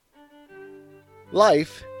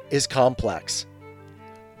Life is complex.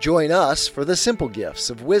 Join us for the simple gifts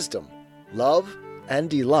of wisdom, love, and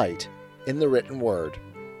delight in the written word.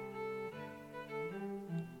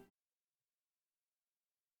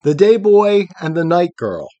 The Day Boy and the Night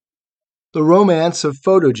Girl. The Romance of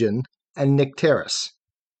Photogen and Nycteris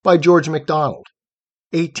by George MacDonald,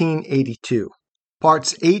 1882.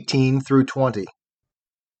 Parts 18 through 20.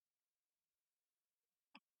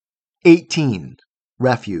 18.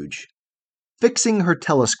 Refuge. Fixing her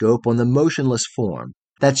telescope on the motionless form,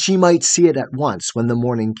 that she might see it at once when the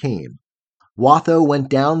morning came, Watho went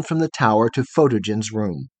down from the tower to Photogen's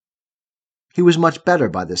room. He was much better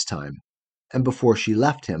by this time, and before she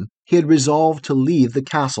left him, he had resolved to leave the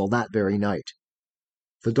castle that very night.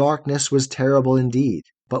 The darkness was terrible indeed,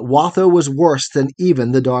 but Watho was worse than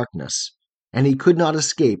even the darkness, and he could not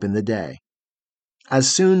escape in the day. As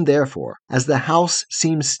soon, therefore, as the house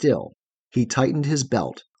seemed still, he tightened his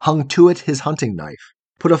belt, hung to it his hunting knife,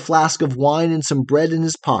 put a flask of wine and some bread in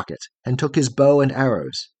his pocket, and took his bow and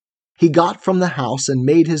arrows. He got from the house and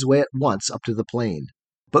made his way at once up to the plain.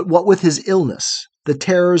 But what with his illness, the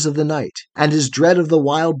terrors of the night, and his dread of the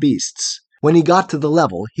wild beasts, when he got to the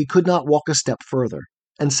level he could not walk a step further,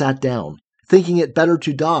 and sat down, thinking it better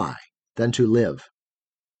to die than to live.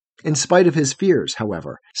 In spite of his fears,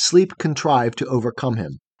 however, sleep contrived to overcome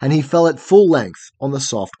him, and he fell at full length on the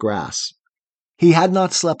soft grass. He had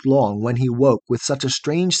not slept long when he woke with such a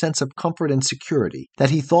strange sense of comfort and security that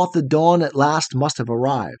he thought the dawn at last must have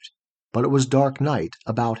arrived. But it was dark night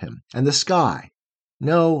about him, and the sky.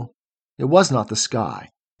 No, it was not the sky,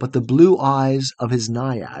 but the blue eyes of his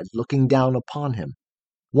naiad looking down upon him.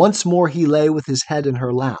 Once more he lay with his head in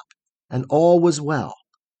her lap, and all was well,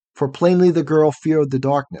 for plainly the girl feared the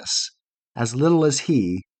darkness, as little as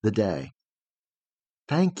he the day.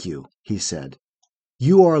 "Thank you," he said.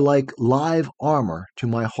 "You are like live armor to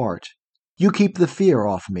my heart. You keep the fear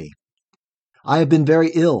off me. I have been very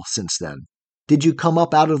ill since then. Did you come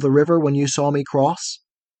up out of the river when you saw me cross?"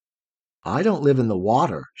 "I don't live in the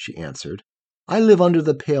water," she answered. "I live under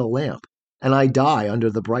the pale lamp, and I die under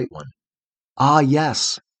the bright one." "Ah,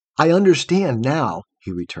 yes, I understand now,"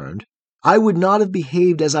 he returned. "I would not have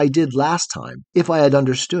behaved as I did last time if I had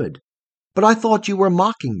understood. But I thought you were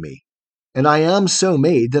mocking me, and I am so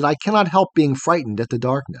made that I cannot help being frightened at the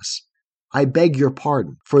darkness. I beg your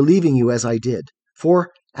pardon for leaving you as I did,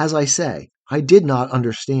 for, as I say, I did not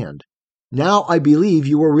understand. Now I believe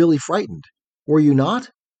you were really frightened. Were you not?"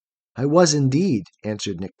 "I was indeed,"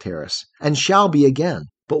 answered Nycteris, "and shall be again.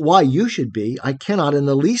 But why you should be, I cannot in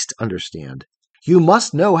the least understand. You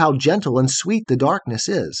must know how gentle and sweet the darkness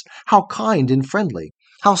is, how kind and friendly,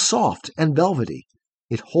 how soft and velvety.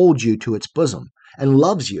 It holds you to its bosom, and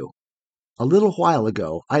loves you. A little while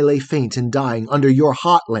ago I lay faint and dying under your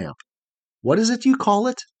hot lamp. What is it you call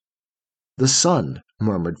it?" "The sun,"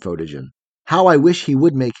 murmured Photogen. "How I wish he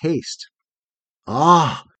would make haste."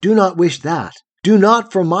 "Ah, do not wish that. Do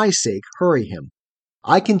not, for my sake, hurry him.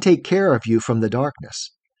 I can take care of you from the darkness,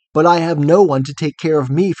 but I have no one to take care of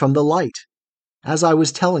me from the light. As I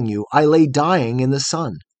was telling you, I lay dying in the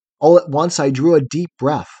sun. All at once I drew a deep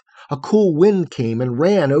breath. A cool wind came and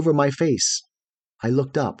ran over my face. I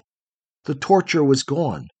looked up. The torture was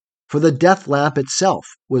gone, for the death lamp itself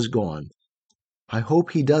was gone. I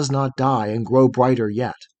hope he does not die and grow brighter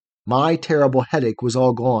yet. My terrible headache was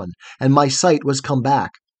all gone, and my sight was come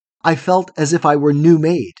back. I felt as if I were new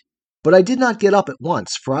made, but I did not get up at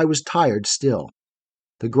once, for I was tired still.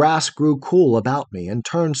 The grass grew cool about me and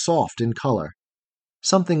turned soft in color.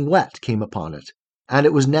 Something wet came upon it, and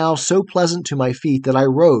it was now so pleasant to my feet that I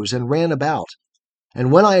rose and ran about.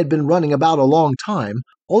 And when I had been running about a long time,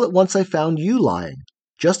 all at once I found you lying,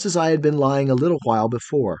 just as I had been lying a little while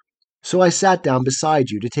before. So I sat down beside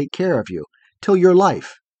you to take care of you, till your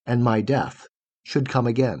life, and my death, should come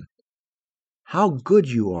again." "How good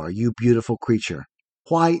you are, you beautiful creature!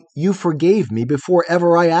 Why, you forgave me before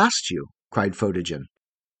ever I asked you," cried Photogen.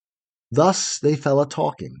 Thus they fell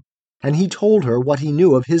a-talking, and he told her what he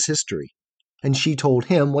knew of his history, and she told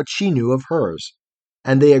him what she knew of hers,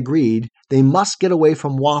 and they agreed they must get away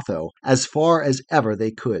from Watho as far as ever they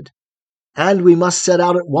could. "And we must set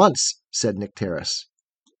out at once," said Nycteris.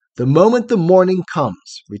 "The moment the morning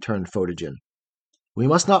comes," returned Photogen. "We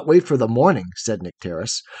must not wait for the morning," said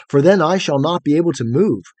Nycteris, "for then I shall not be able to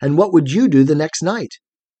move, and what would you do the next night?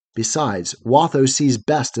 Besides, Watho sees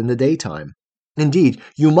best in the daytime. Indeed,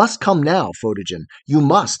 you must come now, Photogen. You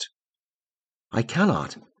must." "I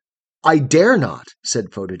cannot. I dare not,"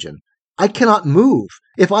 said Photogen. "I cannot move.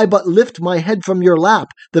 If I but lift my head from your lap,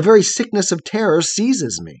 the very sickness of terror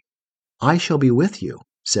seizes me." "I shall be with you,"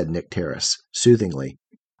 said Nycteris, soothingly.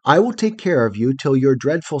 "I will take care of you till your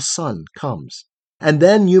dreadful sun comes. and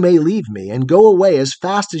then you may leave me and go away as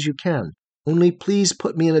fast as you can. Only please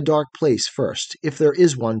put me in a dark place first, if there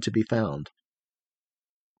is one to be found."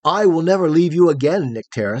 "I will never leave you again,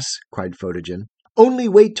 Nycteris," cried Photogen. "Only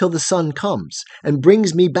wait till the sun comes and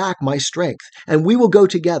brings me back my strength, and we will go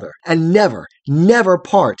together, and never, never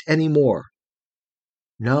part any more."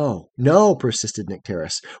 "No, no," persisted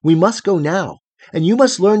Nycteris. "We must go now, and you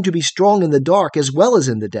must learn to be strong in the dark as well as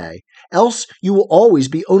in the day, else you will always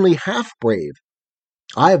be only half brave.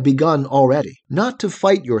 I have begun already, not to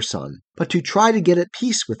fight your son, but to try to get at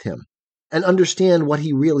peace with him, and understand what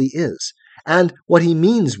he really is, and what he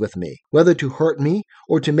means with me, whether to hurt me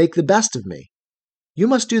or to make the best of me. You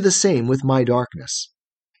must do the same with my darkness."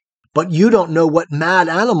 "But you don't know what mad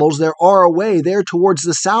animals there are away there towards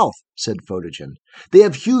the south," said Photogen. "They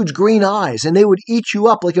have huge green eyes, and they would eat you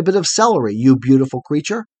up like a bit of celery, you beautiful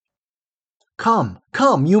creature." "Come,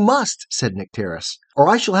 come, you must," said Nycteris, "or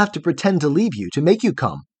I shall have to pretend to leave you to make you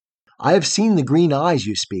come. I have seen the green eyes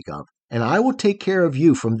you speak of, and I will take care of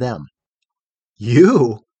you from them."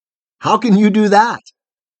 "You? How can you do that?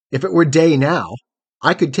 If it were day now,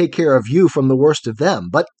 I could take care of you from the worst of them,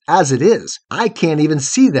 but as it is, I can't even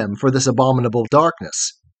see them for this abominable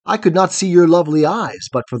darkness. I could not see your lovely eyes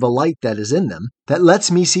but for the light that is in them, that lets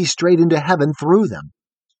me see straight into heaven through them.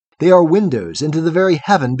 They are windows into the very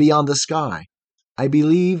heaven beyond the sky. I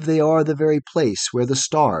believe they are the very place where the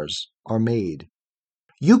stars are made."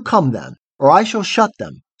 "You come then, or I shall shut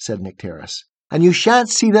them," said Nycteris, "and you shan't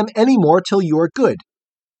see them any more till you are good.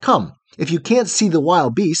 Come, if you can't see the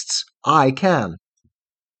wild beasts, I can."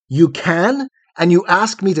 "You can? And you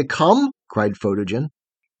ask me to come?" cried Photogen.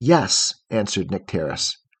 "Yes," answered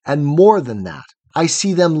Nycteris, "and more than that. I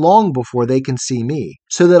see them long before they can see me,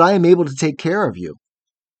 so that I am able to take care of you."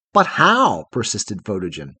 "But how?" persisted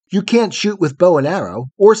Photogen. "You can't shoot with bow and arrow,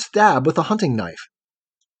 or stab with a hunting knife."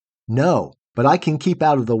 "No, but I can keep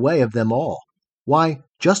out of the way of them all. Why,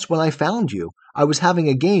 just when I found you, I was having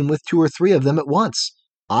a game with 2 or 3 of them at once.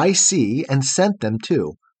 I see and scent them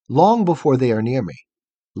too, long before they are near me,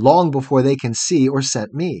 long before they can see or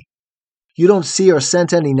scent me." "You don't see or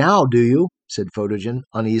scent any now, do you?" said Photogen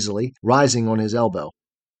uneasily, rising on his elbow.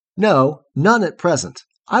 "No, none at present.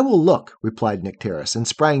 I will look," replied Nycteris, and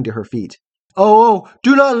sprang to her feet. "Oh,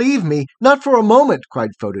 do not leave me, not for a moment,"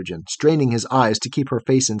 cried Photogen, straining his eyes to keep her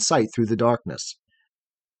face in sight through the darkness.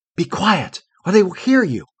 "Be quiet, or they will hear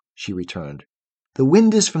you," she returned. "The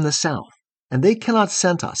wind is from the south, and they cannot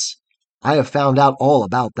scent us. I have found out all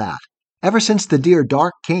about that. Ever since the dear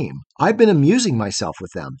dark came, I've been amusing myself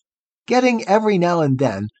with them, getting every now and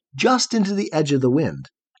then just into the edge of the wind,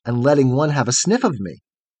 and letting one have a sniff of me."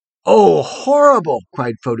 "Oh, horrible!"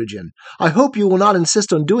 cried Photogen. "I hope you will not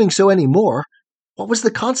insist on doing so any more. What was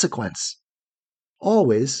the consequence?"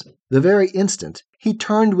 Always, the very instant, he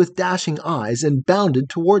turned with dashing eyes and bounded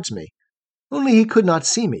towards me. Only he could not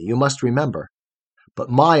see me, you must remember.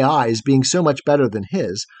 But my eyes being so much better than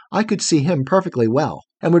his, I could see him perfectly well,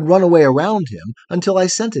 and would run away around him until I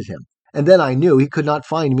scented him, and then I knew he could not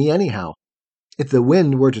find me anyhow. If the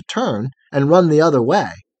wind were to turn and run the other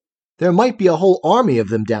way, there might be a whole army of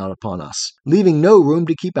them down upon us, leaving no room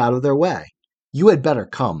to keep out of their way. You had better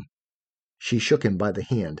come." She shook him by the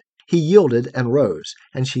hand. He yielded and rose,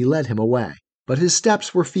 and she led him away. But his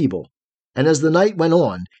steps were feeble, and as the night went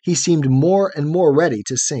on, he seemed more and more ready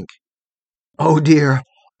to sink. "Oh dear,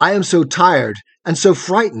 I am so tired and so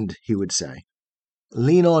frightened," he would say.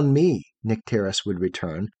 "Lean on me," Nycteris would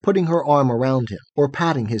return, putting her arm around him, or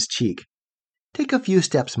patting his cheek. "Take a few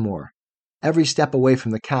steps more. Every step away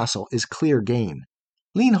from the castle is clear gain.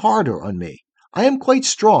 Lean harder on me. I am quite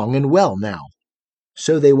strong and well now."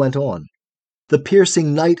 So they went on. The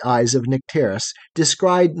piercing night eyes of Nycteris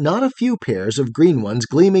descried not a few pairs of green ones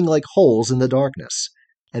gleaming like holes in the darkness,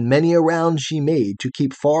 and many a round she made to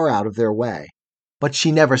keep far out of their way. But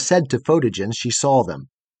she never said to Photogen she saw them.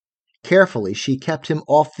 Carefully she kept him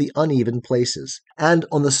off the uneven places, and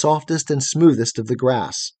on the softest and smoothest of the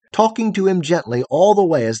grass, talking to him gently all the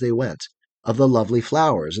way as they went, of the lovely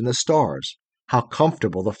flowers and the stars, how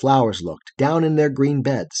comfortable the flowers looked down in their green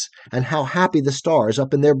beds, and how happy the stars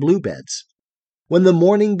up in their blue beds. When the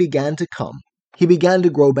morning began to come, he began to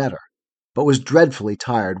grow better, but was dreadfully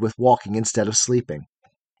tired with walking instead of sleeping,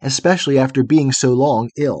 especially after being so long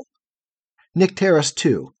ill. Nycteris,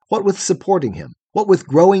 too, what with supporting him, what with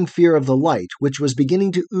growing fear of the light which was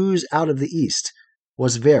beginning to ooze out of the east,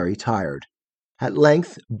 was very tired. At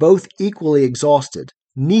length, both equally exhausted,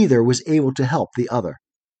 neither was able to help the other.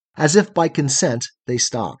 As if by consent, they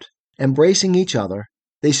stopped. Embracing each other,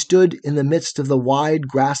 they stood in the midst of the wide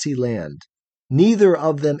grassy land, neither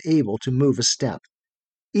of them able to move a step,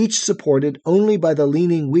 each supported only by the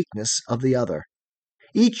leaning weakness of the other.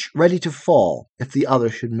 each ready to fall if the other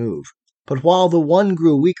should move. But while the one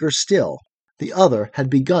grew weaker still, the other had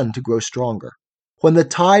begun to grow stronger. When the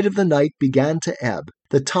tide of the night began to ebb,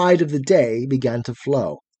 the tide of the day began to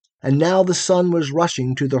flow, and now the sun was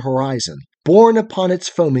rushing to the horizon, borne upon its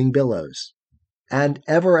foaming billows. And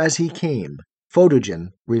ever as he came, Photogen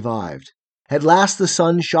revived. At last the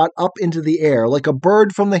sun shot up into the air like a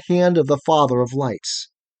bird from the hand of the Father of Lights.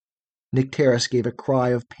 Nycteris gave a cry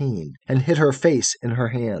of pain and hid her face in her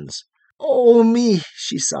hands. "Oh me,"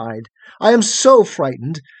 she sighed. "I am so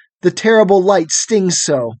frightened. The terrible light stings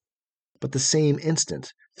so." But the same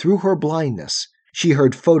instant, through her blindness, she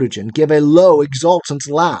heard Photogen give a low, exultant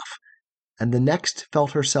laugh, and the next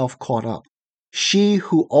felt herself caught up. She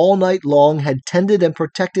who all night long had tended and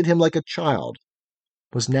protected him like a child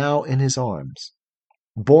was now in his arms,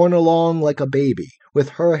 borne along like a baby, with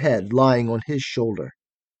her head lying on his shoulder.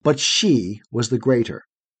 But she was the greater,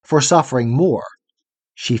 for suffering more,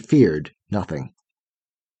 she feared nothing.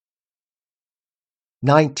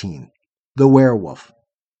 19. The Werewolf.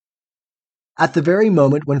 At the very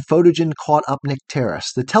moment when Photogen caught up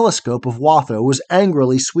Nycteris, the telescope of Watho was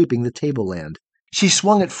angrily sweeping the tableland. She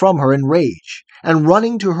swung it from her in rage, and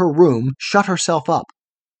running to her room, shut herself up.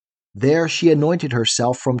 There she anointed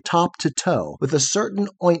herself from top to toe with a certain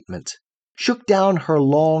ointment, shook down her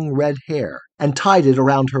long red hair, and tied it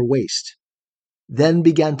around her waist. Then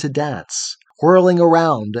began to dance, whirling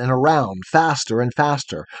around and around, faster and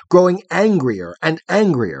faster, growing angrier and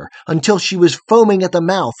angrier, until she was foaming at the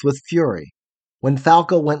mouth with fury. When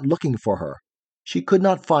Falca went looking for her, she could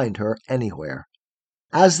not find her anywhere.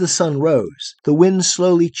 As the sun rose, the wind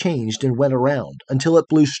slowly changed and went around, until it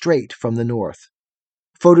blew straight from the north.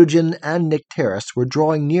 Photogen and Nycteris were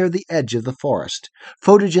drawing near the edge of the forest,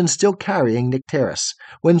 Photogen still carrying Nycteris,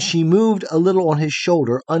 when she moved a little on his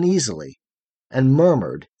shoulder uneasily, and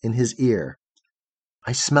murmured in his ear,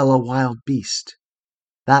 "I smell a wild beast.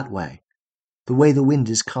 That way, the way the wind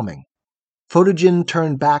is coming." Photogen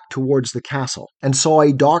turned back towards the castle, and saw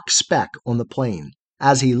a dark speck on the plain.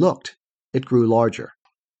 As he looked, it grew larger.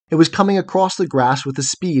 It was coming across the grass with the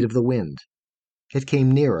speed of the wind. It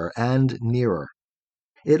came nearer and nearer.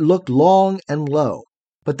 It looked long and low,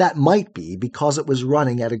 but that might be because it was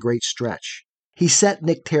running at a great stretch. He set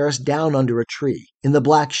Nycteris down under a tree, in the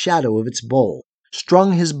black shadow of its bole,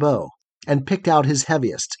 strung his bow, and picked out his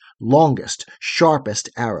heaviest, longest, sharpest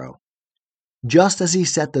arrow. Just as he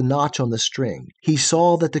set the notch on the string, he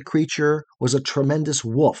saw that the creature was a tremendous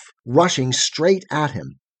wolf, rushing straight at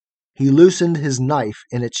him. He loosened his knife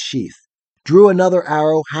in its sheath, drew another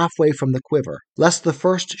arrow halfway from the quiver, lest the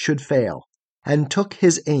first should fail, and took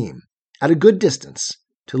his aim, at a good distance,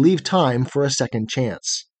 to leave time for a second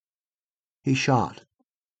chance. He shot.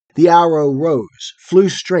 The arrow rose, flew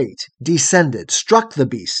straight, descended, struck the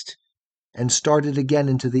beast, and started again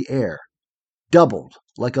into the air, doubled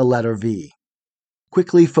like a letter V.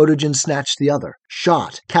 Quickly Photogen snatched the other,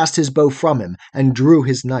 shot, cast his bow from him, and drew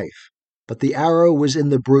his knife. But the arrow was in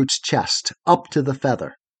the brute's chest, up to the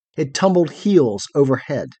feather. It tumbled heels over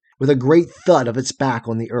head, with a great thud of its back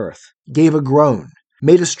on the earth, gave a groan,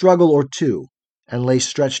 made a struggle or two, and lay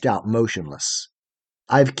stretched out motionless.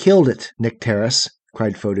 "I've killed it, Nycteris,"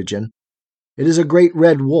 cried Photogen. "It is a great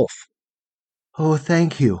red wolf." "Oh,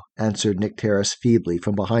 thank you," answered Nycteris feebly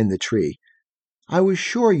from behind the tree. "I was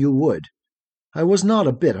sure you would. I was not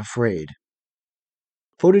a bit afraid."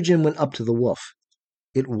 Photogen went up to the wolf.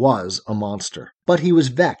 It was a monster, but he was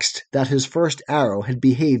vexed that his first arrow had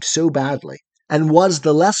behaved so badly, and was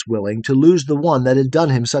the less willing to lose the one that had done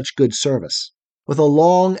him such good service. With a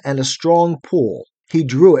long and a strong pull, he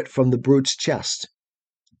drew it from the brute's chest.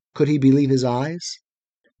 Could he believe his eyes?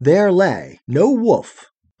 There lay no wolf,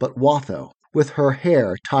 but Watho, with her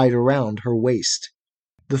hair tied around her waist.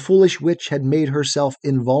 The foolish witch had made herself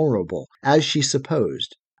invulnerable, as she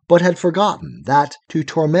supposed, but had forgotten that, to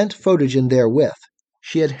torment Photogen therewith,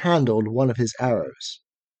 she had handled one of his arrows.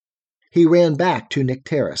 He ran back to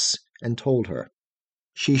Nycteris and told her.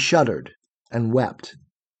 She shuddered and wept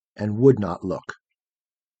and would not look.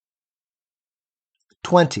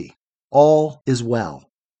 20. All is well.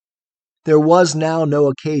 There was now no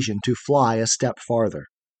occasion to fly a step farther.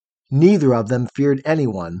 Neither of them feared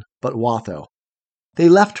anyone but Watho. They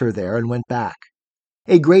left her there and went back.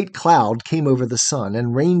 A great cloud came over the sun,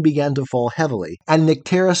 and rain began to fall heavily, and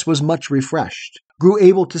Nycteris was much refreshed, grew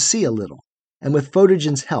able to see a little, and with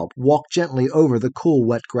Photogen's help walked gently over the cool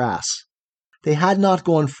wet grass. They had not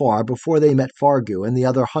gone far before they met Fargu and the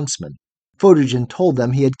other huntsmen. Photogen told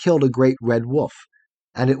them he had killed a great red wolf,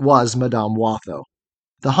 and it was Madame Watho.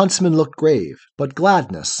 The huntsman looked grave, but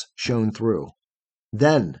gladness shone through.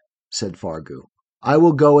 "Then," said Fargu, "I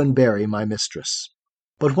will go and bury my mistress."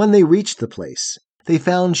 But when they reached the place, they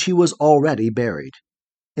found she was already buried,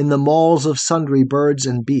 in the maws of sundry birds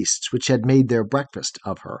and beasts which had made their breakfast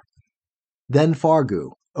of her. Then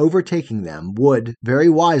Fargu, overtaking them, would, very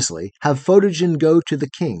wisely, have Photogen go to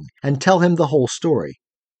the king and tell him the whole story.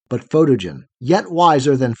 But Photogen, yet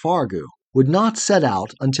wiser than Fargu, would not set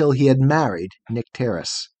out until he had married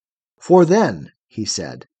Nycteris. For then, he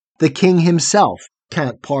said, the king himself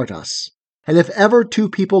can't part us. And if ever two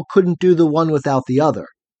people couldn't do the one without the other,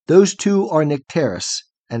 those two are Nycteris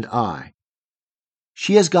and I.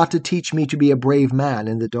 She has got to teach me to be a brave man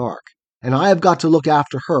in the dark, and I have got to look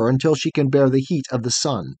after her until she can bear the heat of the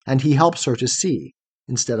sun, and he helps her to see,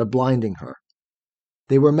 instead of blinding her.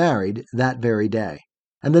 They were married that very day,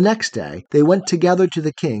 and the next day they went together to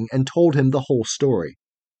the king and told him the whole story.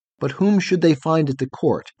 But whom should they find at the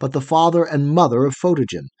court but the father and mother of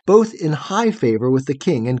Photogen, both in high favor with the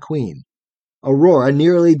king and queen? Aurora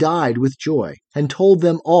nearly died with joy, and told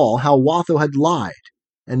them all how Watho had lied,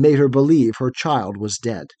 and made her believe her child was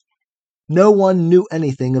dead. No one knew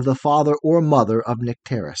anything of the father or mother of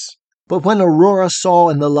Nycteris. But when Aurora saw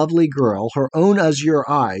in the lovely girl her own azure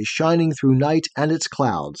eyes shining through night and its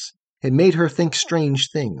clouds, it made her think strange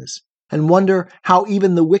things, and wonder how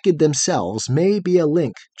even the wicked themselves may be a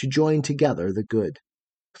link to join together the good.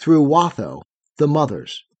 Through Watho, the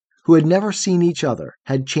mothers, who had never seen each other,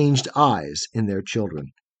 had changed eyes in their children.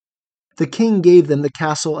 The king gave them the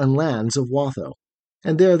castle and lands of Watho,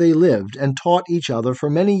 and there they lived and taught each other for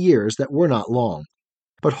many years that were not long.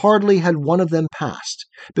 But hardly had one of them passed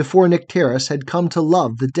before Nycteris had come to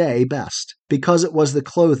love the day best, because it was the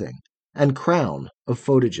clothing and crown of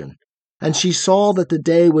Photogen. And she saw that the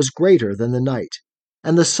day was greater than the night,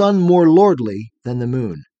 and the sun more lordly than the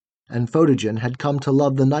moon. And Photogen had come to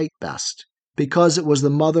love the night best, because it was the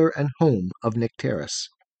mother and home of Nycteris.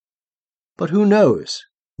 But who knows,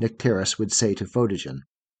 Nycteris would say to Photogen,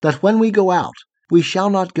 that when we go out, we shall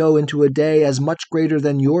not go into a day as much greater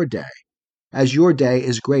than your day, as your day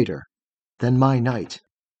is greater than my night.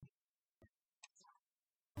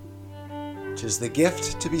 'Tis the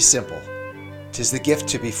gift to be simple. 'Tis the gift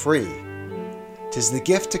to be free. 'Tis the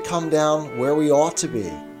gift to come down where we ought to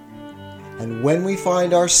be. And when we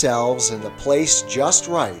find ourselves in the place just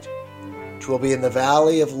right, 'twill be in the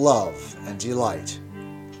valley of love and delight.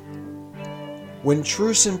 When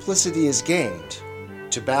true simplicity is gained,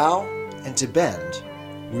 to bow and to bend,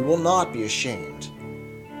 we will not be ashamed.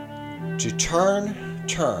 To turn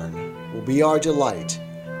will be our delight,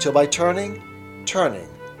 till by turning,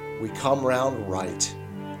 we come round right.